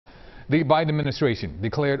The Biden administration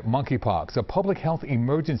declared monkeypox a public health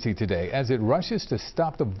emergency today as it rushes to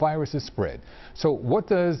stop the virus's spread. So what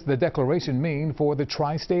does the declaration mean for the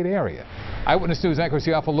tri-state area? Eyewitness News anchor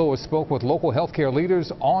Siafa Lewis spoke with local healthcare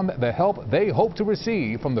leaders on the help they hope to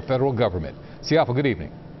receive from the federal government. Siafa, good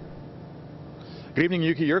evening. Good evening,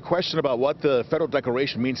 Yuki. Your question about what the federal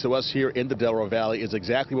declaration means to us here in the Delaware Valley is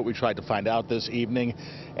exactly what we tried to find out this evening.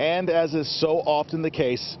 And as is so often the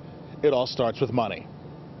case, it all starts with money.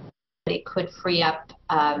 It could free up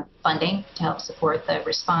funding to help support the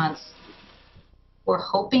response. We're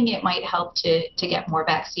hoping it might help to get more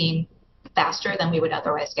vaccine faster than we would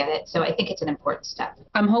otherwise get it. So I think it's an important step.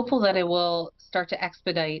 I'm hopeful that it will start to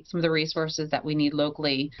expedite some of the resources that we need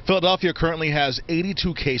locally. Philadelphia currently has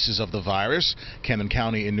 82 cases of the virus. Camden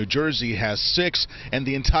County in New Jersey has 6, and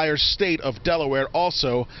the entire state of Delaware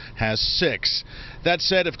also has 6. That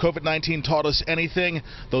said, if COVID-19 taught us anything,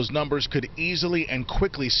 those numbers could easily and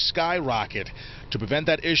quickly skyrocket. To prevent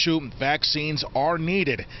that issue, vaccines are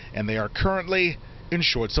needed, and they are currently in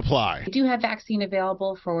short supply. We do have vaccine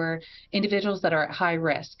available for individuals that are at high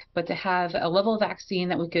risk, but to have a level of vaccine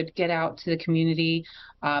that we could get out to the community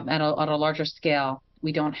on a larger scale,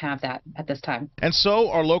 we don't have that at this time. And so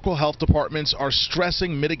our local health departments are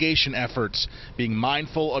stressing mitigation efforts, being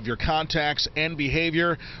mindful of your contacts and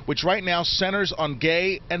behavior, which right now centers on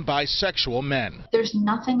gay and bisexual men. There's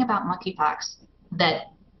nothing about monkeypox that,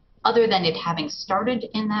 other than it having started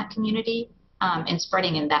in that community and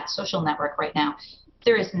spreading in that social network right now,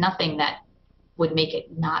 there is nothing that would make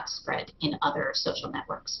it not spread in other social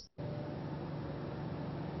networks.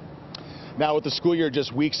 Now, with the school year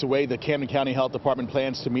just weeks away, the Camden County Health Department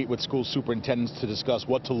plans to meet with school superintendents to discuss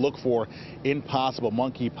what to look for in possible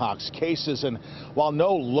monkeypox cases. And while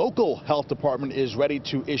no local health department is ready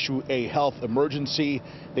to issue a health emergency,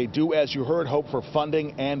 they do, as you heard, hope for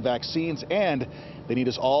funding and vaccines, and they need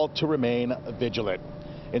us all to remain vigilant.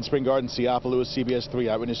 In Spring Garden, Siafa Lewis, CBS 3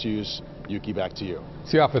 Eyewitness News. Yuki, back to you.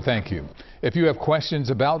 Siafa, thank you. If you have questions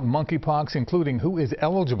about monkeypox, including who is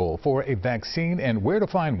eligible for a vaccine and where to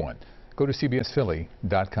find one, go to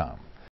cbsphilly.com.